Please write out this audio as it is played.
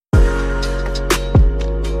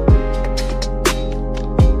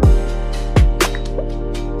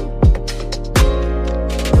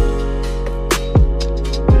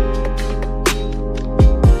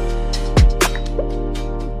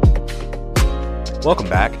Welcome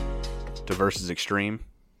back to Versus Extreme.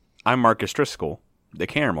 I'm Marcus Driscoll, the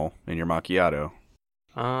caramel in your macchiato.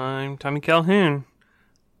 I'm Tommy Calhoun,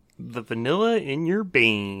 the vanilla in your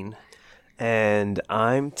bean. And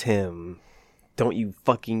I'm Tim. Don't you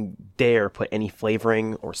fucking dare put any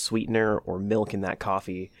flavoring or sweetener or milk in that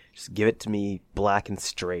coffee. Just give it to me black and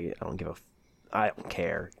straight. I don't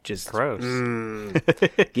care. Just Gross.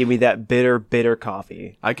 Give me that bitter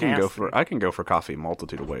coffee. I can Nasty. go for coffee a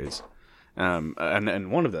multitude of ways.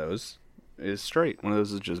 And one of those is straight. One of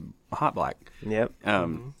those is just hot black. Yep.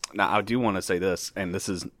 Now I do want to say this, and this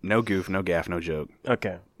is no goof, no gaff, no joke.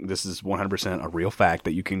 Okay. This is 100% a real fact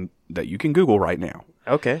that you can Google right now.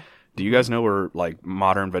 Okay. Do you guys know where like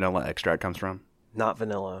modern vanilla extract comes from? Not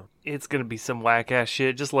vanilla. It's going to be some whack-ass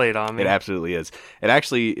shit. Just lay it on me. It absolutely is. It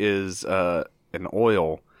actually is an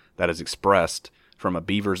oil that is expressed from a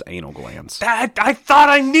beaver's anal glands. I thought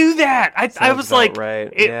I knew that. I Sounds was about like,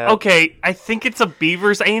 right, yeah. okay, I think it's a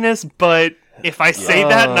beaver's anus, but if I say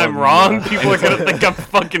that and I'm wrong, people are going to think I'm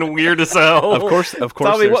fucking weird as hell. Of course. Tell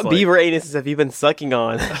me there's, what like- beaver anuses have you been sucking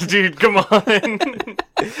on? Dude, come on.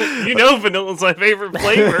 You know vanilla's my favorite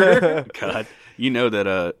flavor. God, you know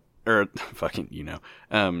that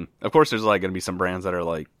of course there's like gonna be some brands that are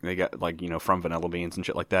like they got like from vanilla beans and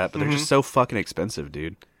shit like that, but they're just so fucking expensive,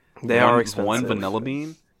 dude. They are expensive. One vanilla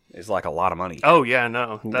bean is like a lot of money. Oh, yeah,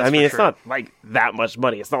 no. That's I mean, for it's sure. not like that much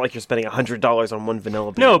money. It's not like you're spending $100 on one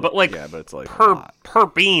vanilla bean. No, but like Yeah, but it's like a lot. per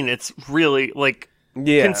bean, it's really like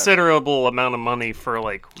yeah, considerable amount of money for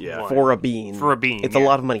like Yeah. what? for a bean. For a bean, It's yeah. a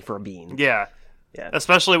lot of money for a bean. Yeah. Yeah.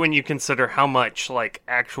 Especially when you consider how much like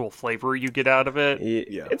actual flavor you get out of it.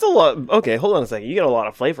 Yeah. It's a lot. Okay, hold on a second. You get a lot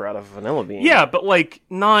of flavor out of a vanilla bean. Yeah, but like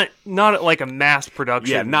not at like a mass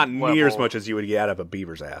production. Yeah, not near as level. much as you would get out of a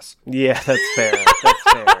beaver's ass. Yeah, that's fair. That's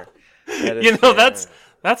fair. That is You know, fair.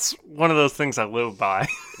 that's one of those things I live by.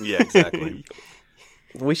 Yeah, exactly.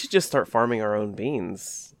 We should just start farming our own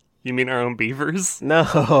beans. You mean our own beavers?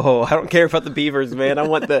 No, I don't care about the beavers, man. I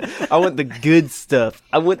want the good stuff.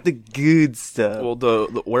 I want the good stuff. Well,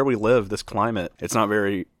 the where we live, this climate, it's not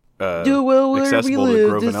very Where accessible we to live,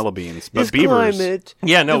 grow this- vanilla beans. But this beavers, climate,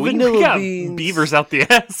 Yeah, no, the we vanilla got beans. beavers out the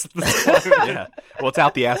ass. yeah. Well, it's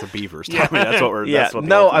out the ass of beavers. Tommy. That's what we're. Yeah, That's what the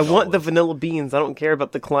no, ultimate I goal want the is. vanilla beans. I don't care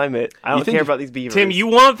about the climate. I don't think care if- about these beavers. Tim, you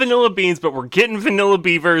want vanilla beans, but we're getting vanilla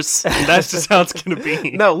beavers, and that's just how it's gonna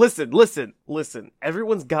be. No, listen.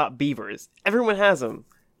 Everyone's got beavers. Everyone has them.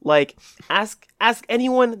 Like, ask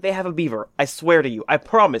anyone, they have a beaver. I swear to you. I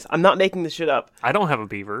promise. I'm not making this shit up. I don't have a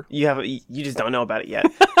beaver. You just don't know about it yet.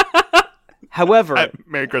 However,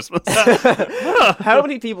 Merry Christmas. how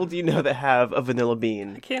many people do you know that have a vanilla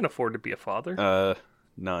bean? I can't afford to be a father.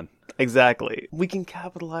 None. Exactly. We can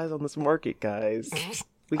capitalize on this market, guys.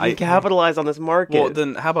 We can capitalize on this market. Well,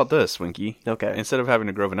 then how about this, Winky? Okay. Instead of having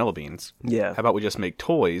to grow vanilla beans, Yeah. how about we just make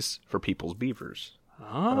toys for people's beavers?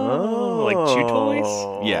 Oh, like chew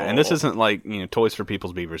toys? Yeah, and this isn't like toys for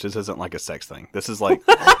people's beavers. This isn't like a sex thing. This is like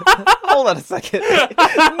Hold on a second.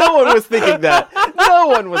 No one was thinking that. No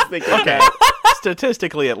one was thinking that.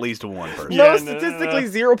 statistically at least one person. No, Yeah, no, statistically,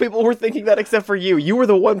 zero people were thinking that except for you. You were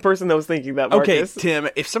the one person that was thinking that, Okay, Marcus. Tim,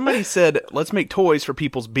 if somebody said, let's make toys for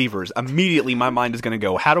people's beavers, immediately my mind is going to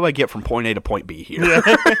go, how do I get from point A to point B here?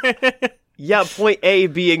 Yeah, point A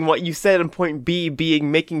being what you said, and point B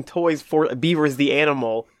being making toys for beavers, the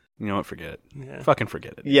animal. You know what? Forget it. Fucking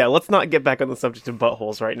forget it. Yeah, let's not get back on the subject of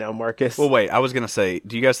buttholes right now, Marcus. Well, wait, I was going to say,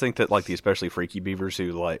 do you guys think that, like, the especially freaky beavers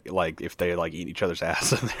who, like if they, like, eat each other's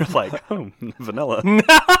ass, and they're like, oh, vanilla.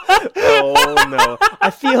 Oh no!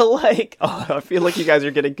 I feel like you guys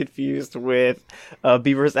are getting confused with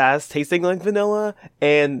beaver's ass tasting like vanilla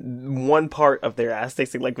and one part of their ass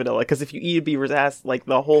tasting like vanilla. Because if you eat a beaver's ass, like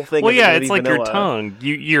the whole thing. Well, is yeah, gonna it's be like vanilla. your tongue.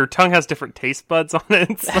 Your tongue has different taste buds on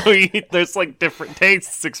it, so there's like different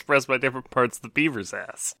tastes expressed by different parts of the beaver's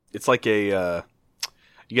ass. It's like a,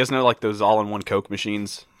 you guys know, like, those all-in-one Coke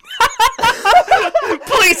machines?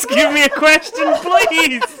 Please give me a question,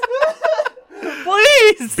 please.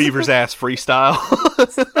 Please. Beaver's ass freestyle.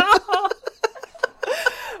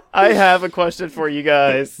 I have a question for you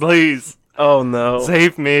guys. Please. Oh no!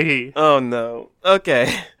 Save me. Oh no!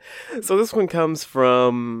 Okay, so this one comes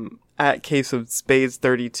from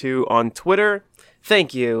 @CaseOfSpades32 on Twitter.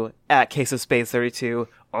 Thank you, @CaseOfSpades32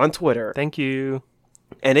 on Twitter. Thank you.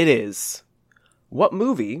 And it is, what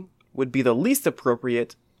movie would be the least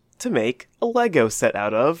appropriate to make a Lego set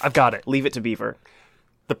out of? I've got it. Leave it to Beaver.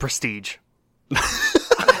 The Prestige.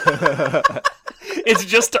 It's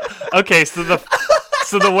just okay. So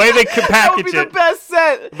the way they could That would package be the it, best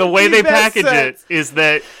set. the way The they best package set. it is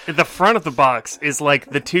that the front of the box is like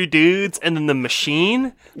the two dudes and then the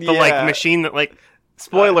machine, the like Yeah. machine that like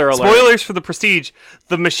Spoiler alert. Spoilers for The Prestige.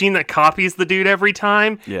 The machine that copies the dude every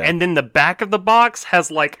time, Yeah. and then the back of the box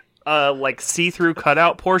has like see-through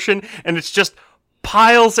cutout portion, and it's just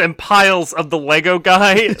piles and piles of the Lego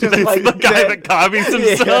guy. That's like the guy that- that copies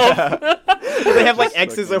himself. Yeah. They have like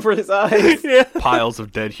X's over his eyes. Yeah. Piles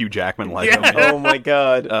of dead Hugh Jackman Lego. Yeah. man. Oh my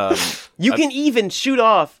god. You can even shoot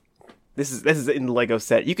off. This is in the Lego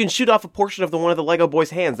set. You can shoot off a portion of one of the Lego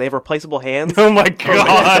boys' hands. They have replaceable hands. Oh my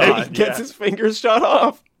god. He gets his fingers shot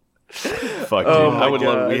off. Fuck, dude. Oh I my would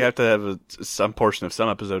love. God. We have to have some portion of some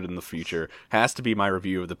episode in the future. Has to be my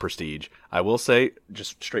review of The Prestige. I will say,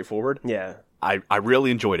 just straightforward. Yeah. I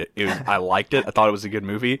really enjoyed it. I liked it. I thought it was a good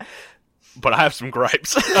movie. But I have some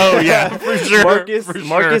gripes. Oh yeah, for sure. Marcus for sure.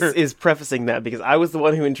 Marcus is prefacing that because I was the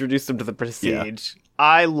one who introduced him to The Prestige.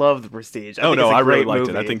 I love The Prestige. I think it's a I really great liked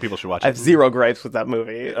movie. it. I think people should watch I have it. zero gripes with that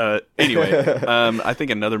movie. Anyway, I think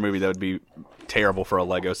another movie that would be terrible for a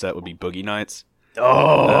Lego set would be Boogie Nights.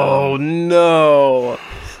 Oh no!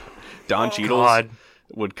 Don Cheadle God.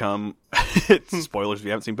 would come. Spoilers if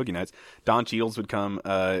you haven't seen Boogie Nights. Don Cheadle would come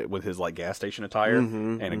with his like gas station attire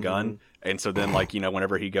and a gun, and so then like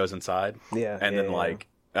whenever he goes inside, Yeah, and yeah, then yeah. like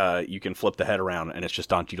you can flip the head around and it's just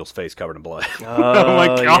Don Cheadle's face covered in blood. Oh my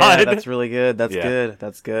Yeah, God. that's really good. That's Yeah. good.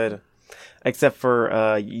 That's good. Except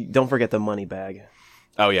for don't forget the money bag.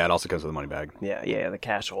 Oh yeah, it also comes with a money bag. Yeah, the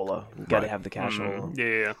cashola. You gotta Right. have the cashola.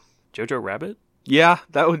 Yeah. Jojo Rabbit? Yeah,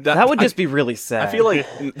 that would That would just be really sad. I feel like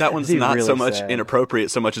that one's That'd be not so really much sad. inappropriate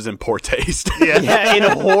so much as in poor taste. yeah, in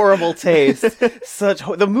horrible taste.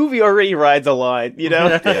 The movie already rides a line, you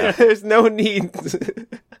know? Yeah. There's no need.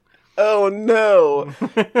 Oh no.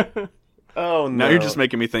 Oh no. Now you're just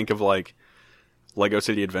making me think of like Lego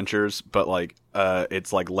City Adventures, but like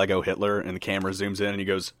it's like Lego Hitler, and the camera zooms in and he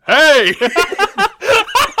goes, "Hey!"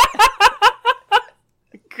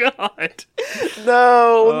 God.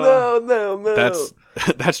 No.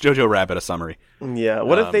 That's Jojo Rabbit, a summary. Yeah.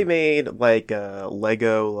 What if they made like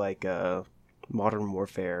Lego Modern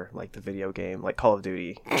Warfare, like the video game, like Call of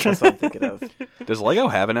Duty? That's what I'm thinking of. Does Lego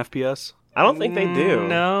have an FPS? I don't think they do.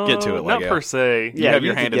 No. Get to it, Not Lego. per se. You Yeah, have you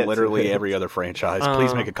your need hand to in get literally to it. every other franchise.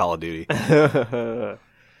 Please make a Call of Duty. Lego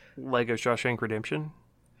Shawshank Redemption?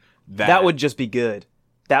 That would just be good.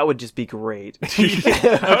 That would just be great.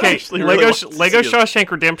 Okay, actually really Lego want to Lego see it.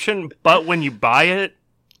 Shawshank Redemption, but when you buy it,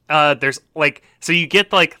 there's like so you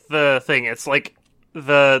get like the thing. It's like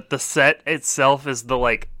the set itself is the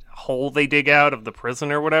like hole they dig out of the prison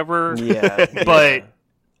or whatever. Yeah. But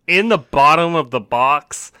in the bottom of the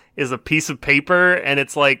box is a piece of paper, and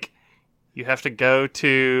it's like you have to go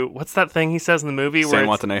to what's that thing he says in the movie where San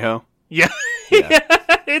it's- Juanejo. yeah. Yeah.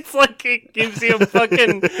 It's like it gives you a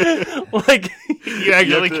fucking like you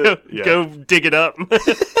actually go dig it up,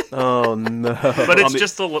 Oh no. but it's On the-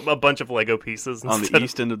 just a bunch of Lego pieces On instead the of-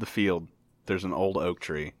 east end of the field, there's an old oak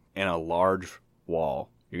tree and a large wall.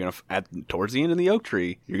 You're gonna towards the end of the oak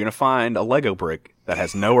tree, you're gonna find a Lego brick that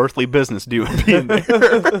has no earthly business being there.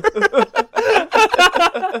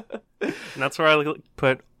 And that's where I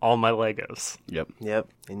put all my Legos. Yep. Yep,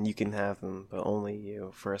 and you can have them, but only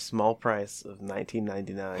you, for a small price of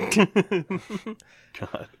 $19.99.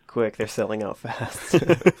 God. Quick, they're selling out fast.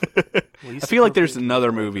 I feel like there's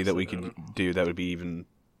another movie that we could do that would be even.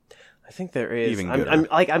 I think there is. Even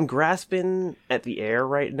I'm grasping at the air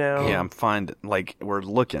right now. Yeah, I'm fine. Like we're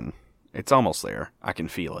looking. It's almost there. I can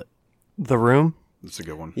feel it. The Room. That's a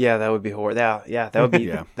good one. Yeah, that would be horrible. Yeah, that would be.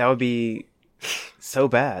 Yeah. That would be so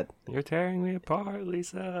bad. You're tearing me apart,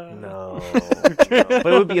 Lisa. No, but it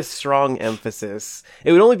would be a strong emphasis.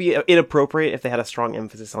 It would only be inappropriate if they had a strong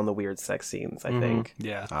emphasis on the weird sex scenes. I think.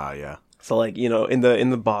 Yeah. Yeah. So, like, in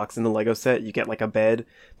the box in the Lego set, you get like a bed,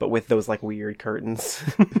 but with those like weird curtains.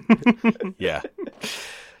 Yeah.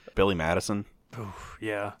 Billy Madison.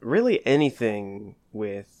 Yeah. Really, anything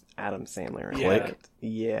with Adam Sandler. in Click? it.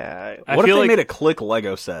 Yeah, I What if feel they like- made a Click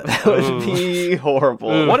Lego set? that would be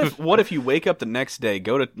horrible. What if you wake up the next day,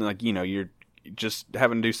 go to like you're just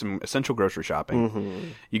having to do some essential grocery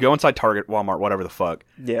shopping. You go inside Target, Walmart, whatever the fuck.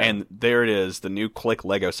 Yeah. And there it is, the new Click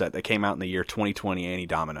Lego set that came out in the year 2020, Annie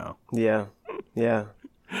Domino. Yeah.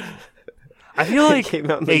 I feel like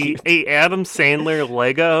came out in the a Adam Sandler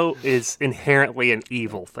Lego is inherently an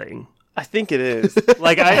evil thing. I think it is.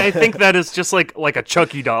 Like I think that is just like a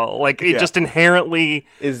Chucky doll. Like it Yeah. just inherently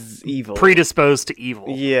Is evil. predisposed to evil.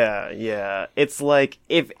 Yeah. It's like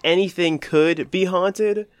if anything could be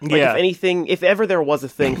haunted, like Yeah. if ever there was a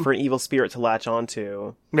thing for an evil spirit to latch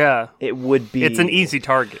onto, Yeah. it would be. It's an easy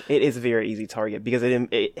target. It is a very easy target because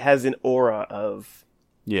it has an aura of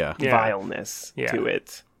Yeah. Yeah. vileness Yeah. to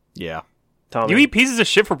it. Yeah. Tommy. You eat pieces of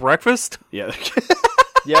shit for breakfast? Yeah.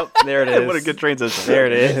 Yep, there it is. What a good transition. There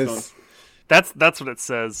it is. That's what it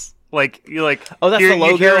says. Like you like. Oh, that's hear- the you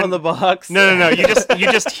logo hear on the box. No.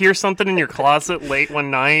 You just hear something in your closet late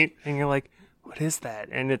one night, and you're like, "What is that?"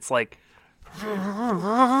 And it's like,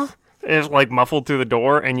 it's like muffled through the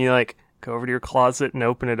door, and you like go over to your closet and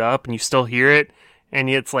open it up, and you still hear it, and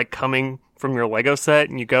it's like coming from your Lego set,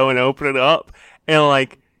 and you go and open it up, and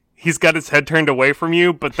like he's got his head turned away from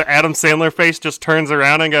you, but the Adam Sandler face just turns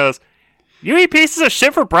around and goes, "You eat pieces of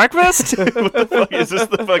shit for breakfast?" What the fuck is this?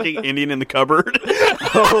 The fucking Indian in the cupboard?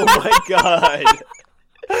 Oh my god.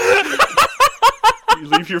 You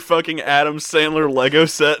leave your fucking Adam Sandler Lego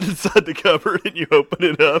set inside the cupboard and you open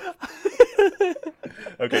it up.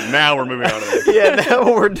 Okay, now we're moving on to the next. Yeah,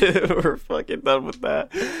 now we're fucking done with that.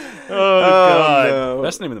 Oh god. No.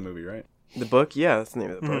 That's the name of the movie, right? The book? Yeah, that's the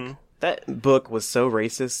name of the book. That book was so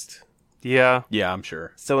racist, Yeah. Yeah, I'm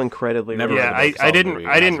sure. so incredibly Never racist. read Yeah, the book, I saw the didn't movie I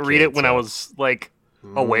when I didn't was a read kid, it when I so- was like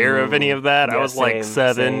aware of any of that. I Yeah, was like same,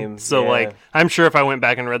 7. same, So yeah. like I'm sure if I went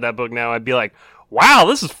back and read that book now I'd be like, "Wow,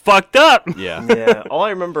 this is fucked up." Yeah. Yeah, all I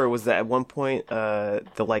remember was that at one point, the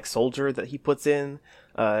like soldier that he puts in,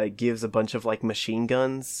 gives a bunch of like machine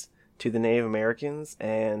guns to the Native Americans,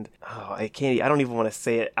 and I don't even want to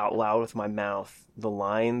say it out loud with my mouth, the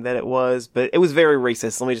line that it was, but it was very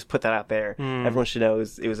racist. Let me just put that out there. Everyone should know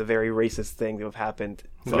it was a very racist thing to have happened.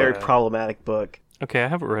 It's a very Yeah. problematic book. Okay, I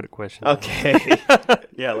have a Reddit question. Okay.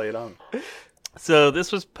 Yeah, lay it on. So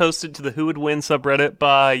this was posted to the Who Would Win subreddit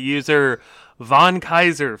by user Von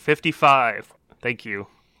Kaiser 55. Thank you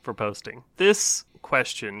for posting. This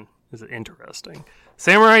question is interesting.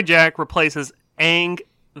 Samurai Jack replaces Aang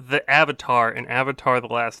the Avatar in Avatar The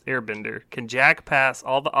Last Airbender. Can Jack pass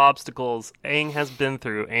all the obstacles Aang has been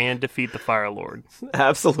through and defeat the Fire Lord?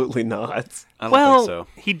 Absolutely not. I don't Well, think so.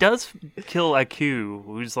 he does kill Aku,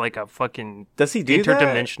 who's like a fucking Does he do that?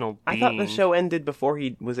 interdimensional I being. thought the show ended before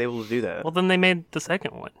he was able to do that. Well, then they made the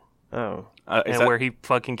second one, Oh. Is and that- where he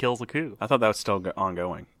fucking kills Aku. I thought that was still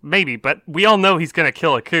ongoing. Maybe, but we all know he's gonna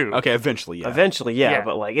kill Aku. Okay, eventually, yeah. Eventually, yeah, Yeah.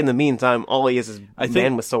 but like in the meantime, all he is I think-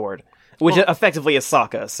 man with sword, which effectively is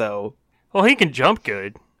Sokka. So Well, he can jump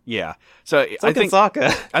good. Yeah. So so I think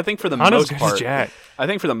Sokka. I think for the Not as most good as part, Jack. I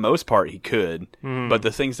think for the most part he could, but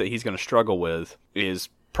the things that he's going to struggle with is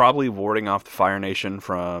probably warding off the Fire Nation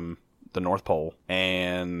from the North Pole.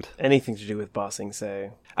 And Anything to do with bossing,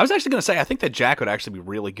 say. I was actually going to say I think that Jack would actually be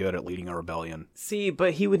really good at leading a rebellion. See,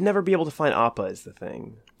 but he would never be able to find Appa. Is the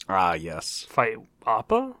thing. Ah, yes. Fight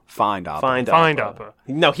Appa? Find Appa. Find Find Appa. Appa.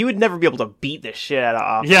 No, he would never be able to beat the shit out of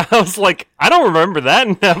Appa. Yeah, I was like, I don't remember that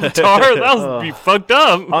in Avatar. That was be fucked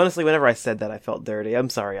up. Honestly, whenever I said that, I felt dirty. I'm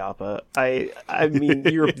sorry, Appa. I mean,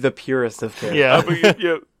 you're the purest of characters. Yeah.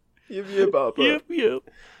 Yep. Yep, Appa. Yep.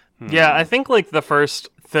 Yeah, I think like the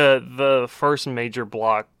first major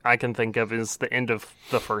block I can think of is the end of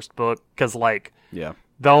the first book, because like Yeah.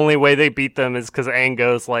 the only way they beat them is because Aang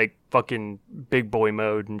goes like fucking big boy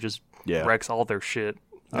mode and just Yeah. wrecks all their shit.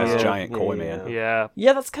 That's Yeah, giant yeah, koi yeah. man. Yeah.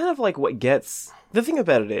 Yeah, that's kind of like what gets. The thing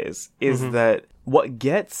about it is that what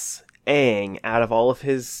gets Aang out of all of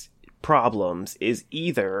his problems is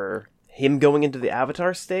either him going into the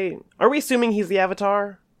Avatar state. Are we assuming he's the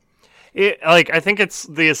Avatar? I think it's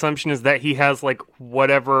the assumption is that he has like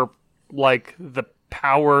whatever like the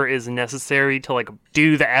power is necessary to like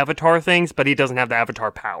do the Avatar things, but he doesn't have the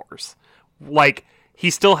Avatar powers. Like he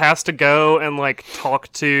still has to go and like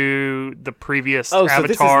talk to the previous Oh, so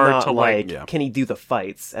this is Avatar not to like, Yeah. can he do the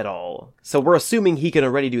fights at all? So we're assuming he can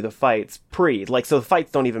already do the fights so the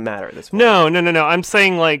fights don't even matter at this point. No. I'm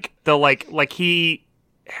saying like the like he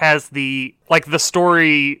has the like the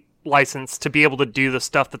story license to be able to do the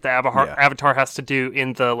stuff that the Yeah. Avatar has to do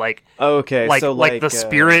in the like Okay, so the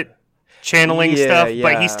spirit channeling yeah, stuff, but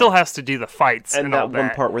yeah. he still has to do the fights and, and all that that.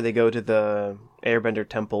 one part where they go to the Airbender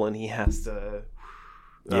temple and he has to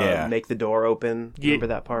Yeah. make the door open. Remember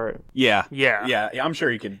that part? Yeah. Yeah. Yeah. I'm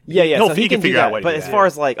sure he could. Yeah, He'll- so he he can can do figure out that. what to But do. as far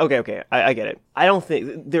as like, okay, I get it. I don't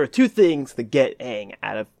think there are two things that get Aang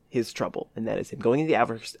out of his trouble, and that is him going into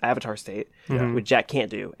the Avatar state, which Jack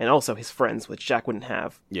can't do, and also his friends, which Jack wouldn't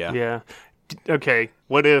have. Yeah. Yeah. Okay.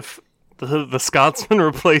 What if the Scotsman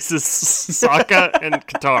replaces Sokka and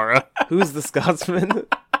Katara? Who's the Scotsman?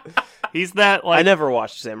 He's that like I never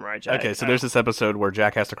watched Samurai Jack. Okay, so there's this episode where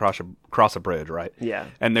Jack has to cross a bridge, right? Yeah.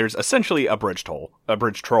 And there's essentially a bridge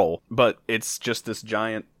troll, but it's just this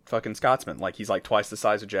giant fucking Scotsman. Like he's like twice the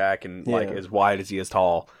size of Jack and like Yeah. as wide as he is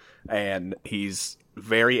tall, and he's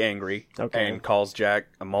very angry and calls Jack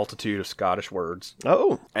a multitude of Scottish words.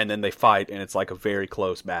 Oh, And then they fight, and it's like a very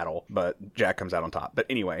close battle, but Jack comes out on top. But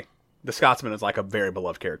anyway, The Scotsman is like a very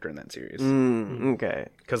beloved character in that series Okay.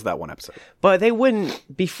 because of that one episode. But they wouldn't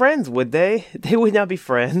be friends, would they? They would not be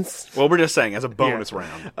friends. Well, we're just saying as a bonus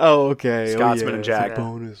round, Oh, okay. Scotsman and Jack.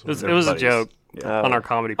 Bonus. It was a buddies. joke Yeah. on our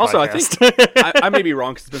comedy Also, I podcast. think I may be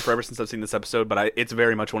wrong because it's been forever since I've seen this episode, but it's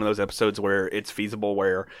very much one of those episodes where it's feasible.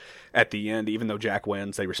 Where at the end, even though Jack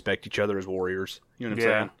wins, they respect each other as warriors. You know what I'm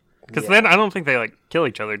Yeah. saying? Because then I don't think they like kill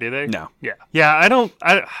each other, do they? No. Yeah. Yeah, I don't.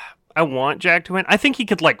 I want Jack to win. I think he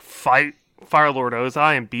could like fight Fire Lord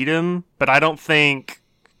Ozai and beat him, but I don't think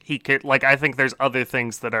he could. Like, I think there's other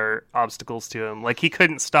things that are obstacles to him. Like, he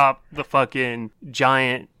couldn't stop the fucking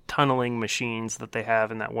giant tunneling machines that they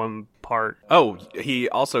have in that one part. Oh, he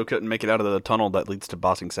also couldn't make it out of the tunnel that leads to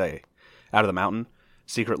Ba Sing Se, out of the mountain,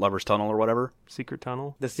 Secret Lovers Tunnel or whatever. Secret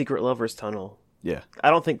tunnel. The Secret Lovers Tunnel. Yeah. I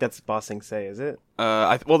don't think that's Ba Sing Se, is it?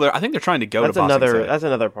 I think they're trying to go That's to Ba Sing another. Se. That's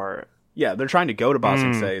another part. Yeah, they're trying to go to Ba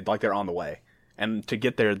Sing Se, like they're on the way. And to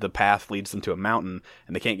get there, the path leads them to a mountain,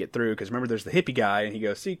 and they can't get through, because remember, there's the hippie guy, and he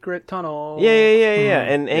goes, secret tunnel. Yeah.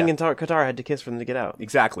 And Aang and Qatar had to kiss for them to get out.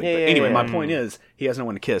 Exactly. Yeah, But yeah, anyway, yeah. my point is, he has no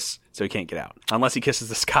one to kiss, so he can't get out. Unless he kisses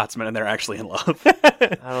the Scotsman, and they're actually in love.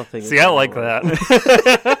 I don't think. See, I like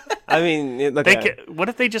that. I mean, What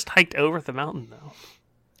if they just hiked over the mountain though?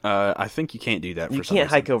 I think you can't do that for you some can't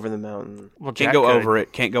reason. hike over the mountain. Well, Can't Jack go could. over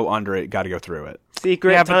it, can't go under it, gotta go through it.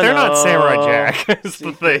 Secret Yeah, but they're not tunnel. Samurai Jack. Is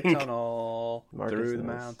the thing. Tunnel Marcus through the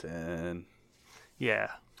knows. mountain. Yeah.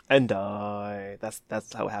 And die. That's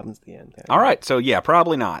how it happens at the end. All right, so yeah,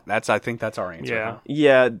 probably not. I think that's our answer. Yeah. huh?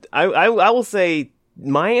 Yeah, I will say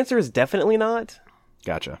my answer is definitely not.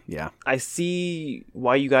 Gotcha. Yeah. I see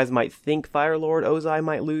why you guys might think Fire Lord Ozai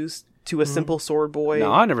might lose to a simple sword boy.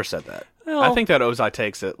 No, I never said that. Well- I think that Ozai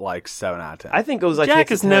takes it like 7 out of 10. I think Ozai Jack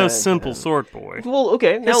takes is a no 10. simple sword boy. Well,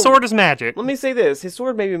 okay. Now, His sword is magic. Let me say this: his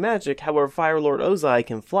sword may be magic. However, Fire Lord Ozai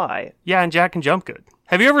can fly. Yeah, and Jack can jump good.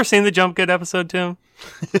 Have you ever seen the Jump Good episode, Tim?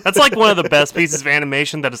 That's like one of the best pieces of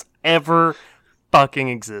animation that has ever fucking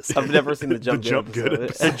existed. I've never seen the Jump, Jump Good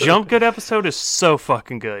episode. The Jump Good episode is so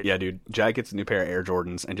fucking good. Yeah, dude. Jack gets a new pair of Air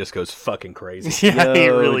Jordans and just goes fucking crazy. Yeah, he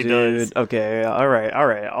Yo, really dude. does. Okay, all right.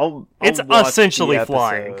 I'll It's watch essentially the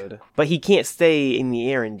flying. episode. But he can't stay in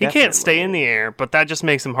the air He indefinitely. can't stay in the air, but that just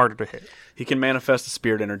makes him harder to hit. He can manifest the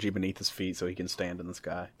spirit energy beneath his feet so he can stand in the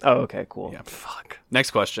sky. Oh, okay, cool. Yeah. Fuck.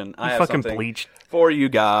 Next question. I have Fucking something Bleach. for you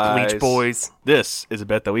guys. Bleach boys. This is a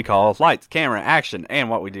bit that we call lights, camera, action. And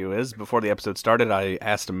what we do is, before the episode started, I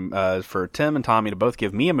asked him for Tim and Tommy to both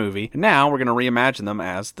give me a movie. And now we're going to reimagine them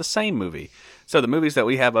as the same movie. So the movies that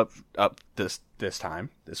we have up this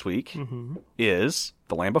week, is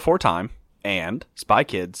The Land Before Time and Spy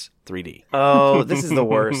Kids 3D. Oh, this is the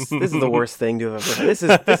worst. This is the worst thing to have ever. This is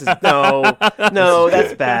no,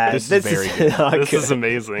 that's bad. This is very good. not This good. is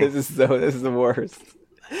amazing. This is the worst.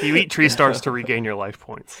 You eat tree stars to regain your life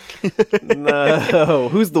points. No,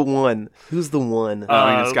 who's the one? Who's the one?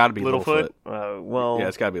 I mean, it's got to be Littlefoot? Littlefoot. Well, Yeah,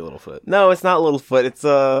 it's got to be Littlefoot. no, it's not Littlefoot. It's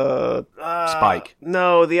Spike.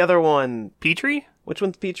 No, the other one. Petrie? Which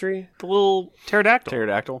one's Petrie? The little pterodactyl.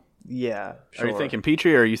 Pterodactyl. Yeah, Are you sure. thinking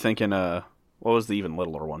Petrie or are you thinking, what was the even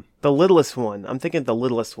littler one? the littlest one? I'm thinking the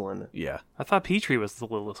littlest one. Yeah. I thought Petrie was the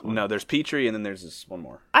littlest one. No, there's Petrie and then there's this one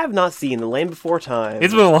more. I have not seen The Land Before Time.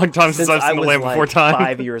 It's been a long time since since I've I seen The was Land like Before Time.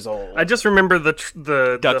 5 years old. I just remember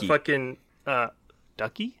the Ducky. fucking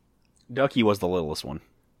Ducky. Ducky was the littlest one.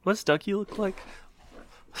 What does Ducky look like?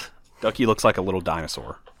 Ducky looks like a little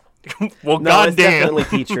dinosaur. Well, No, it's goddamn. definitely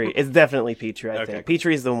Petrie. It's definitely Petrie, I Okay, think. cool.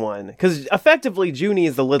 Petrie's the one. Because effectively, Junie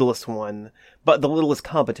is the littlest one, but the littlest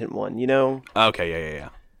competent one, you know? Okay, yeah.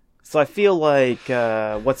 So I feel like,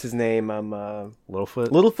 what's his name? Littlefoot?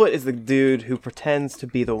 Littlefoot is the dude who pretends to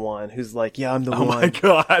be the one, who's like, yeah, I'm the Oh one. my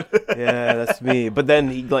god. Yeah, that's me. But then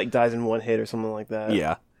he, like, dies in one hit or something like that.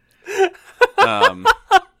 yeah.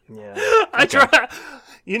 Yeah. I try.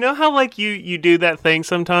 You know how like you do that thing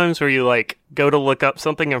sometimes where you like go to look up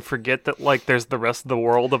something and forget that like there's the rest of the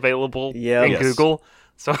world available Yeah. in Yes. Google.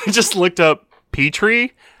 So I just looked up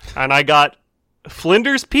Petrie and I got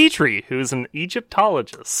Flinders Petrie, who's an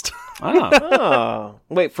Egyptologist. Ah. Oh.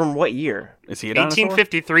 Wait, from what year? Is he a dinosaur?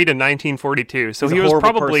 1853 to 1942. So He's a he was horrible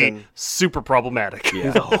probably person. super problematic.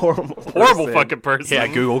 He's a horrible Horrible person. fucking person. Yeah,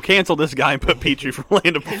 Google, cancel this guy and put Petrie from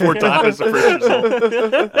Land of Before Time as the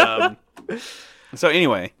first result. So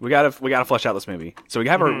anyway, we gotta flesh out this movie. So we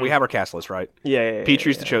have our cast list, right? Yeah.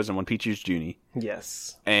 Petrie's the chosen one. Petrie's Junie,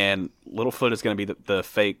 Yes. and Littlefoot is going to be the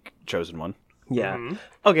fake chosen one. Yeah.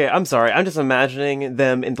 Okay, I'm sorry. I'm just imagining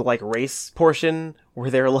them in the like race portion where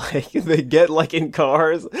they're like they get like in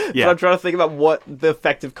cars. Yeah. So I'm trying to think about what the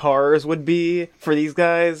effective cars would be for these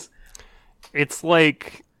guys. It's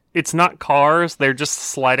like it's not cars, they're just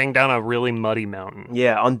sliding down a really muddy mountain.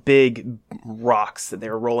 Yeah, on big rocks that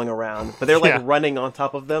they're rolling around, but they're like Yeah. running on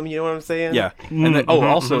top of them. You know what I'm saying? Yeah. And then,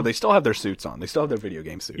 also, they still have their suits on. They still have their video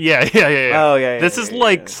game suits. Yeah. Oh, yeah, This yeah, is yeah,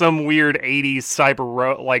 like yeah. some weird 80s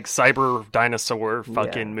cyber dinosaur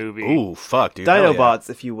fucking movie. Ooh, fuck, dude. Hell yeah. Dinobots,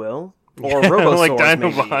 if you will, or Robosaurs, like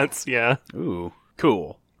maybe. Dinobots, yeah. Ooh,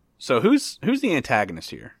 cool. So who's the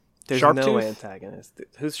antagonist here? There's Sharptooth? no antagonist.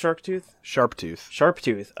 Who's Sharktooth? Sharptooth.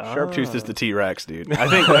 Sharptooth. Oh. Sharptooth is the T-Rex, dude. I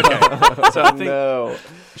think, okay. So I think No.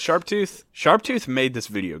 Sharptooth made this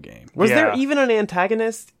video game. Was there Yeah. even an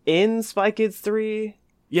antagonist in Spy Kids 3?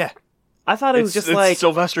 Yeah. I thought it was just it's like...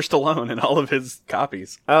 Sylvester Stallone in all of his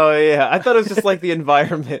copies. Oh, yeah. I thought it was just like the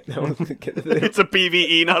environment. It's a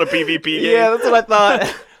PvE, not a PvP game. Yeah, that's what I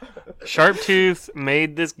thought. Sharptooth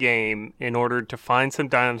made this game in order to find some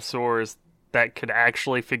dinosaurs that could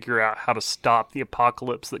actually figure out how to stop the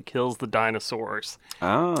apocalypse that kills the dinosaurs.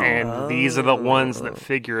 Oh. And these are the ones that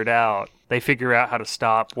figure it out. They figure out how to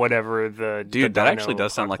stop whatever the Dude, the that dino actually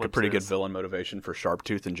does sound like a pretty good apocalypse is. villain motivation for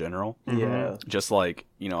Sharptooth in general. Yeah. Just like,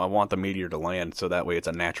 I want the meteor to land so that way it's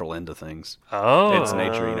a natural end to things. Oh. It's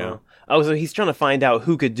nature, you know? Oh, so he's trying to find out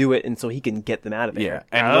who could do it and so he can get them out of there.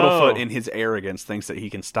 Yeah. And Oh. Littlefoot, in his arrogance, thinks that he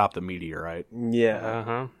can stop the meteor, right? Yeah.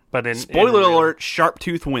 Uh-huh. But in Spoiler in- alert,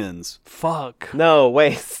 Sharptooth wins. Fuck. No,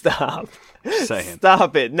 wait, stop. Just saying.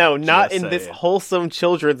 Stop it. No, not Just in this saying. wholesome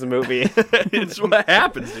children's movie. It's what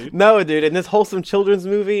happens, dude. No, dude, in this wholesome children's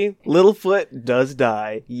movie, Littlefoot does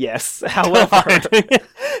die. Yes.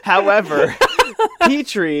 However,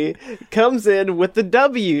 Petrie comes in with the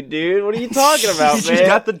W, dude. What are you talking about, man? She's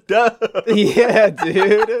got the dub. Yeah,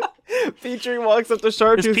 dude. Petrie walks up to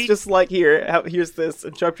Sharptooth Pete- just like, here's this.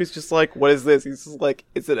 And Sharptooth's just like, what is this? He's just like,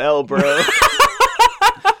 it's an L, bro.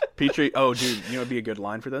 Petrie, oh, dude, you know what'd be a good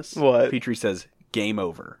line for this? What? Petrie says, game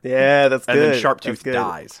over. Yeah, that's And good. then That's Sharptooth good.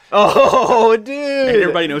 dies. Oh, dude. And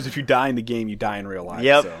everybody knows if you die in the game, you die in real life.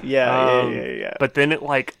 Yep. So. Yeah. But then it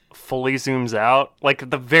like fully zooms out. Like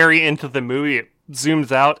at the very end of the movie, it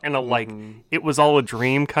zooms out and it was all a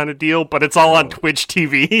dream kind of deal, but it's all on Twitch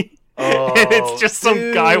TV. Oh, and it's just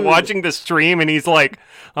some guy dude. watching the stream and he's like,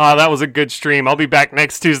 "Oh, that was a good stream. I'll be back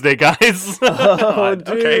next Tuesday, guys." Oh,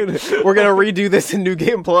 Okay. dude. We're going to redo this in New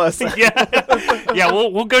Game Plus. yeah,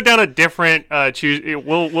 we'll go down a different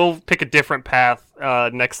we'll pick a different path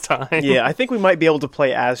next time. Yeah, I think we might be able to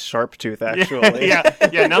play as Sharptooth, actually.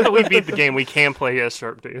 yeah. Now that we beat the game, we can play as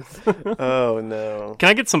Sharptooth. Oh, no. Can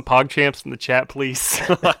I get some PogChamps in the chat, please?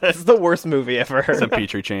 This is the worst movie ever. Some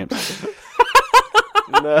Petrie champs.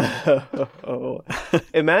 No.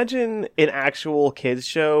 Imagine an actual kids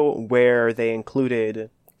show where they included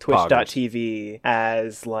Twitch.tv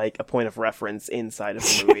as like a point of reference inside of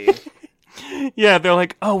the movie. Yeah, they're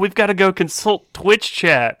like, "Oh, we've got to go consult Twitch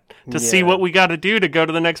chat to see Yeah. what we got to do to go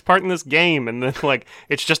to the next part in this game." And then like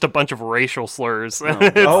it's just a bunch of racial slurs.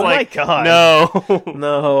 It's Oh my like, God. No.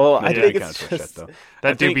 No, I Yeah, think kinda it's Twitch chat, just... though. That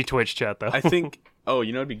I do think- be Twitch chat though. I think. Oh,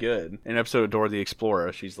 it'd be good. In an episode of Dora the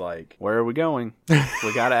Explorer, she's like, "Where are we going?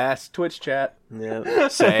 We gotta ask Twitch chat. Yeah.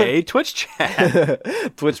 Say Twitch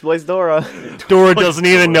chat." Twitch Blaze Dora. Dora doesn't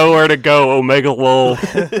even know where to go. Omega lol.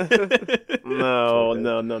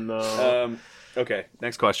 No. Okay,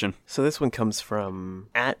 next question. So this one comes from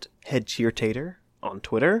 @HeadCheerTater on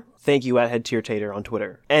Twitter. Thank you @HeadCheerTater on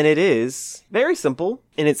Twitter. And it is very simple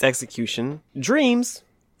in its execution. Dreams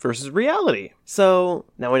versus reality. So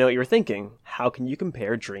now I know what you're thinking. How can you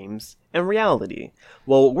compare dreams and reality?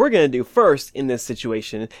 Well, what we're going to do first in this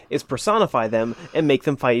situation is personify them and make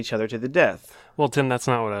them fight each other to the death. Well, Tim, that's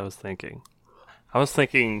not what I was thinking. I was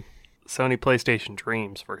thinking Sony PlayStation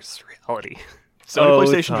Dreams versus reality. Sony Oh,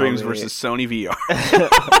 PlayStation Dreams Tommy. versus Sony VR.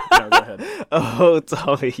 No, go ahead. Oh,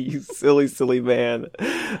 Tommy, you silly man.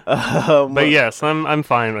 But yes, I'm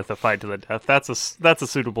fine with the fight to the death. That's a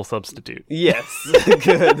suitable substitute. Yes,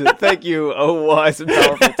 good. Thank you, oh wise and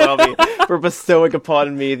powerful Tommy, for bestowing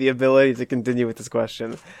upon me the ability to continue with this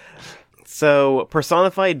question. So,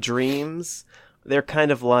 personified dreams, they're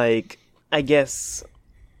kind of like, I guess,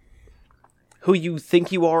 who you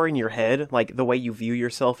think you are in your head, like the way you view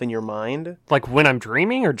yourself in your mind, Like when I'm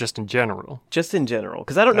dreaming or just in general? just in general.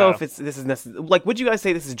 Because I don't know Oh. if this is necessary. Like, would you guys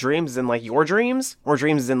say this is dreams in like your dreams, or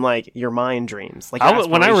dreams in like your mind dreams? Like your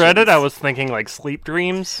When I read it, I aspirations? was thinking like sleep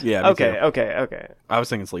dreams. Yeah. Me Okay, too. okay. I was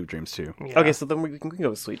thinking sleep dreams too. Yeah. Okay, so then we can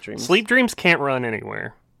go with sweet dreams. Sleep dreams can't run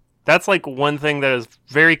anywhere. That's like one thing that is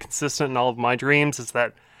very consistent in all of my dreams is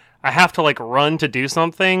that I have to like run to do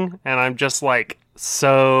something and I'm just like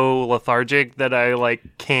so lethargic that I like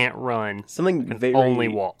can't run. Something very Only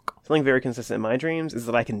walk. Something very consistent in my dreams is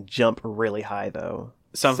that I can jump really high, though.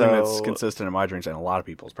 something So- that's consistent in my dreams and a lot of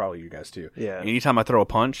people's, probably you guys too. Yeah. Anytime I throw a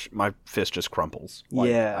punch, my fist just crumples. Like,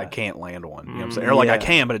 Yeah. I can't land one. You know what I'm saying? Or like I Yeah.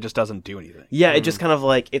 can, but it just doesn't do anything. Yeah, it just kind of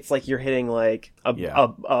like it's like you're hitting like Yeah.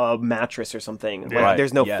 a mattress or something. Like, Right,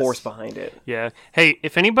 there's no yes. force behind it. Yeah. Hey,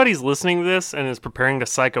 if anybody's listening to this and is preparing to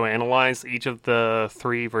psychoanalyze each of the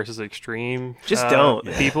 3 versus extreme, Just don't.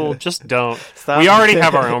 people, just don't. Stop. We already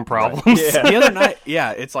have our own problems. Yeah. The other night,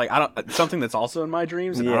 yeah, it's like something that's also in my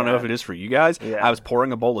dreams, and I don't know Yeah. if it is for you guys. Yeah. I was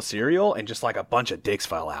pouring a bowl of cereal, and just like a bunch of dicks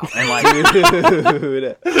fell out, and like,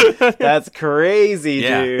 Dude, that's crazy,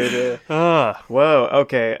 Yeah. dude. Ugh. Whoa.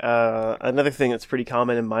 Okay. Another thing that's pretty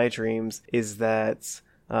common in my dreams is that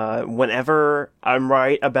whenever I'm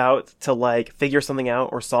right about to like figure something out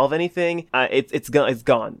or solve anything, it's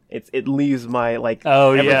gone. It leaves my like.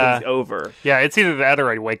 Oh, everything's yeah. over. Yeah, it's either that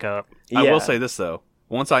or I wake up. I Yeah. will say this though: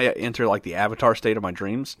 once I enter like the avatar state of my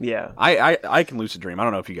dreams, Yeah. I can lucid dream. I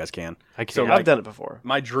don't know if you guys can. I can't. So, I've like, done it before.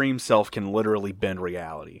 my dream self can literally bend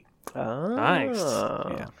reality. Nice.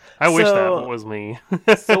 Yeah, I wish So- that was me.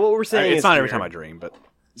 So what we're saying it's is not every here- time I dream, but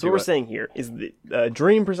So what we're saying here is the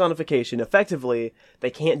dream personification. Effectively, they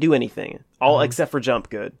can't do anything, all except for jump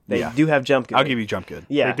good. They Yeah. do have jump good. I'll give you jump good.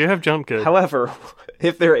 Yeah. They do have jump good. However,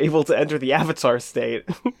 if they're able to enter the avatar state,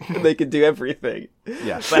 they can do everything.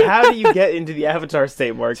 Yeah. But how do you get into the avatar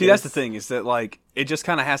state, Marcus? See, that's the thing is that like it just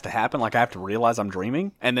kind of has to happen. Like I have to realize I'm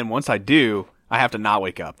dreaming, and then once I do, I have to not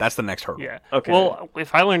wake up. That's the next hurdle. Yeah. Okay. Well,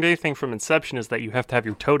 if I learned anything from Inception is that you have to have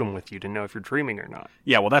your totem with you to know if you're dreaming or not.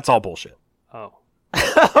 Yeah. Well, that's all bullshit. Oh.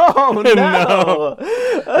 Oh no!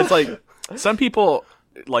 It's like some people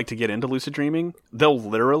like to get into lucid dreaming. They'll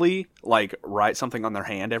literally like write something on their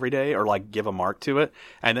hand every day or like give a mark to it.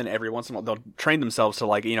 And then every once in a while they'll train themselves to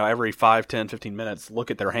like, every 5, 10, 15 minutes, look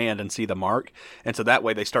at their hand and see the mark. And so that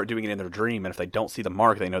way they start doing it in their dream. And if they don't see the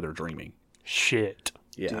mark, they know they're dreaming. Shit.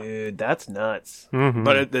 Yeah. Dude, that's nuts. Mm-hmm.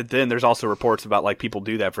 But then there's also reports about like people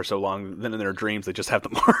do that for so long. Then in their dreams, they just have the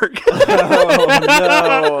mark.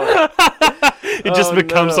 Oh It just Oh,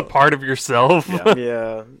 becomes no. a part of yourself. no!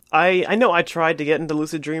 Yeah, I know. I tried to get into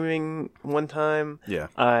lucid dreaming one time. Yeah.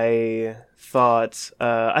 I thought,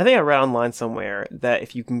 I think I read online somewhere that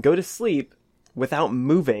if you can go to sleep without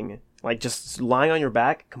moving, like just lying on your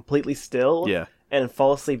back completely still, Yeah. and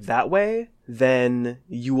fall asleep that way, then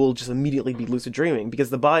you will just immediately be lucid dreaming because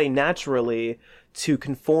the body naturally, to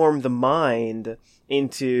conform the mind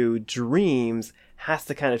into dreams, has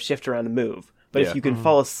to kind of shift around and move. But Yeah. if you can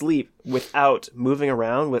fall asleep without moving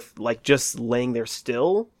around, with like just laying there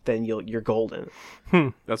still, then you're golden.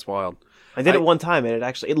 That's wild. I did it one time, and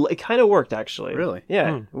it kind of worked actually. Really?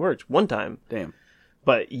 Yeah, it worked one time. Damn.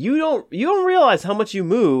 But you don't realize how much you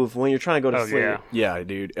move when you're trying to go to Oh, sleep. yeah. Yeah,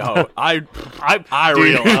 dude. Oh, I Dude,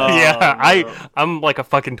 realize. yeah, I'm like a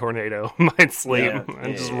fucking tornado. Might sleep Yeah.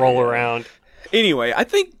 and just Yeah. roll around. Anyway, I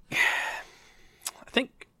think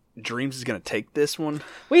Dreams is gonna take this one.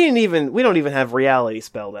 We don't even have reality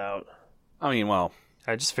spelled out. I mean, well,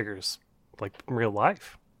 I just figures like real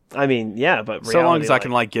life. I mean, yeah, but so long reality, as I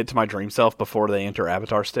can like get to my dream self before they enter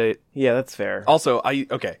avatar state. yeah, that's fair. Also,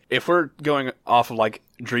 if we're going off of like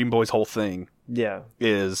Dream Boy's whole thing Yeah,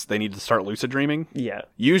 is they need to start lucid dreaming. yeah,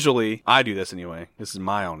 Usually, I do this anyway. This is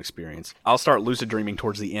my own experience. I'll start lucid dreaming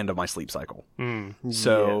towards the end of my sleep cycle.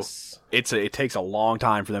 So Yes. it takes a long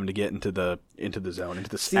time for them to get into the zone, into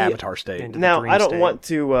the avatar state. into- Now dream I don't state. want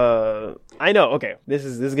to. I know. Okay, this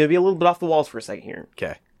is gonna be a little bit off the walls for a second here.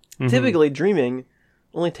 Okay. Typically, dreaming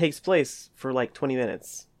only takes place for like 20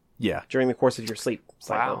 minutes Yeah. during the course of your sleep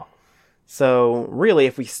cycle. Wow. So really,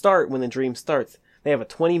 if we start when the dream starts, they have a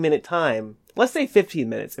 20-minute time. Let's say 15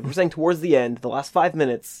 minutes. If we're saying towards the end, the last 5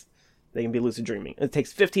 minutes, they can be lucid dreaming. It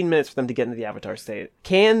takes 15 minutes for them to get into the avatar state.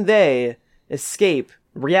 Can they escape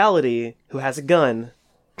reality, who has a gun,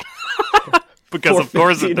 Because for of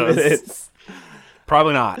course it 15 does. minutes?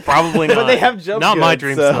 Probably not. Probably not. But they have jump Not good, my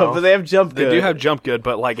dream so, self. But they have jump They good. do have jump good,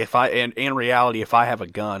 but like if I in reality, if I have a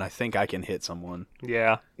gun, I think I can hit someone.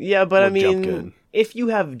 Yeah. Yeah, but I Or jump mean, good. if you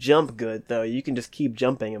have jump good, though, you can just keep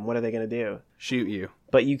jumping, and what are they going to do? Shoot you.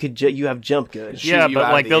 But you could you have jump good. Shoot Yeah, you but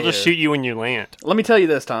out like of the they'll just air. shoot you when you land. Let me tell you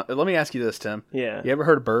this, Tom. Let me ask you this, Tim. Yeah. You ever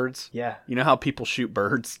heard of birds? Yeah. You know how people shoot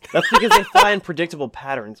birds? That's because they fly in predictable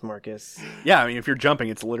patterns, Marcus. Yeah, I mean, if you're jumping,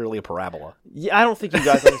 it's literally a parabola. Yeah, I don't think you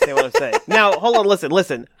guys understand what I'm saying. Now, hold on,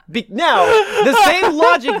 listen. Now, the same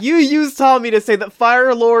logic you used, Tommy, to say that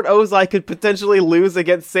Fire Lord Ozai could potentially lose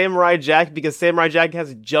against Samurai Jack because Samurai Jack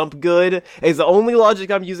has jump good is the only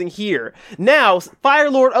logic I'm using here. Now, Fire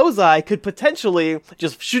Lord Ozai could potentially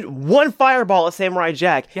just shoot one fireball at Samurai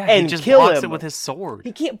Jack and he just kill blocks him. it with his sword.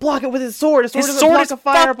 He can't block it with his sword. His sword His doesn't sword block is a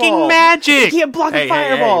fireball. fucking magic! He can't block Hey, a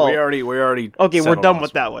fireball. we already. Okay, we're settled done on with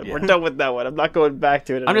this that one. one. Yeah. We're done with that one. I'm not going back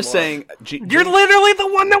to it anymore. I'm just saying. You're literally the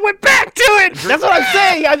one that went back to it! That's what I'm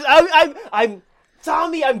saying. I'm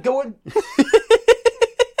Tommy. I'm going.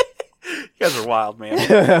 You guys are wild, man.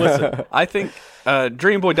 Listen, I think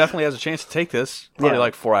Dream Boy definitely has a chance to take this. Probably Yeah.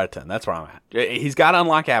 like 4 out of 10. That's where I'm at. He's got to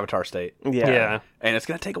unlock Avatar State. Yeah. And it's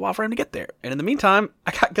going to take a while for him to get there. And in the meantime,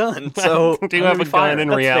 I got guns. So Do I'm have gonna a be gun fine. in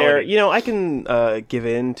That's reality. fair. You know, I can give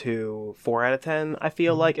in to 4 out of 10. I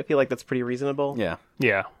feel like that's pretty reasonable. Yeah.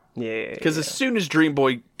 Yeah. Yeah. Because as soon as Dream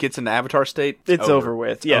Boy gets into Avatar State, it's over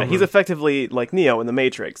with. Yeah, he's effectively like Neo in the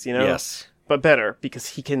Matrix. You know. Yes. But better because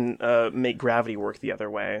he can make gravity work the other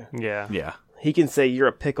way. Yeah. Yeah. He can say you're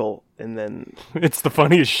a pickle, and then It's the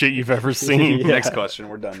funniest shit you've ever seen. Yeah. Next question.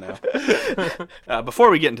 We're done now. Before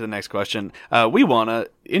we get into the next question, we want to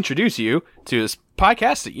introduce you to this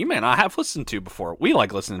podcast that you may not have listened to before. We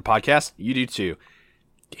like listening to podcasts. You do too.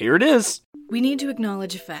 Here it is. We need to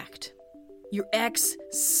acknowledge a fact. Your ex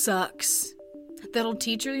sucks. That old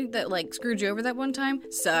teacher that, screwed you over that one time?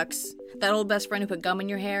 Sucks. That old best friend who put gum in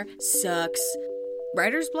your hair? Sucks.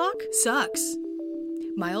 Writer's block? Sucks.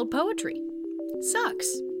 My old poetry? Sucks.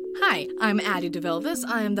 Hi, I'm Addie DeVelvis.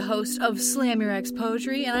 I am the host of Slam Your Ex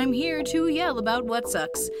Poetry, and I'm here to yell about what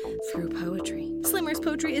sucks through poetry. Slam Your Ex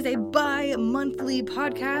Poetry is a bi-monthly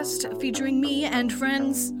podcast featuring me and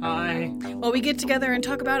friends Hi. while we get together and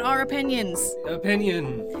talk about our opinions.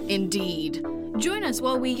 Opinion. Indeed. Join us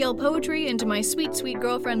while we yell poetry into my sweet, sweet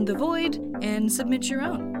girlfriend, The Void, and submit your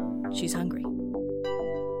own. She's hungry.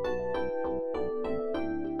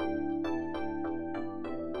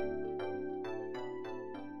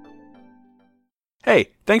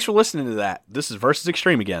 Hey, thanks for listening to that. This is Versus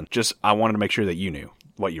Extreme again. Just, I wanted to make sure that you knew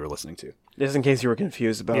what you were listening to. just in case you were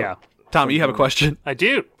confused about. Yeah. Tommy, you have a question? I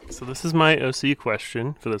do. So this is my OC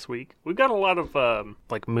question for this week. We've got a lot of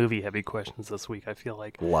movie heavy questions this week, I feel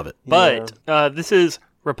like. Love it. But this is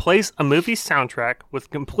replace a movie soundtrack with a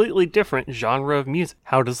completely different genre of music.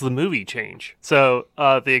 How does the movie change? So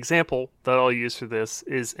the example that I'll use for this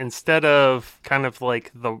is instead of kind of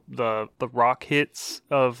like the rock hits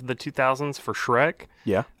of the 2000s for Shrek,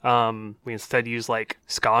 Yeah. we instead use like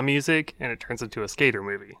ska music and it turns into a skater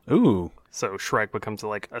movie. Ooh. So Shrek becomes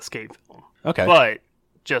like a skate film. Okay. But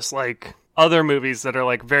just like other movies that are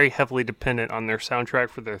like very heavily dependent on their soundtrack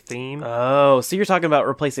for their theme. Oh, so you're talking about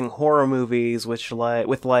replacing horror movies with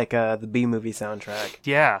the B movie soundtrack.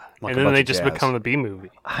 Yeah. Like and a then bunch they of just jazz. become the B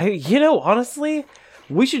movie. Honestly,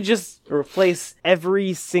 we should just replace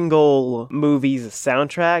every single movie's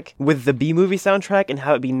soundtrack with the B movie soundtrack and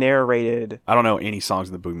have it be narrated. I don't know any songs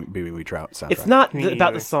in the Booby Wee Trout soundtrack. It's not Me about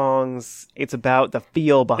either. the songs; it's about the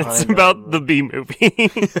feel behind. It's them. about the B movie.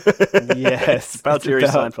 Yes, about it's Jerry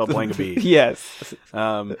about- Seinfeld playing a bee. Yes.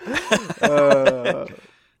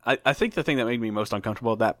 I think the thing that made me most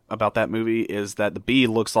uncomfortable about that movie is that the bee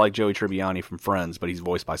looks like Joey Tribbiani from Friends, but he's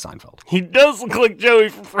voiced by Seinfeld. He does look like Joey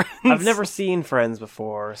from Friends. I've never seen Friends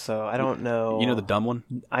before, so I don't know. You know the dumb one?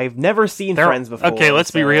 I've never seen Friends before. Okay, let's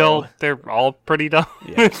be so- real. They're all pretty dumb.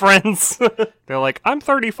 Friends. They're like, I'm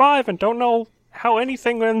 35 and don't know how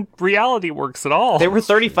anything in reality works at all. They were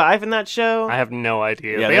 35 in that show. I have no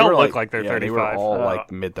idea. Yeah, they all were look like they're yeah, 35. They were all like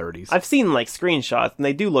mid-30s. I've seen like screenshots and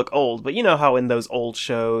they do look old, but you know how in those old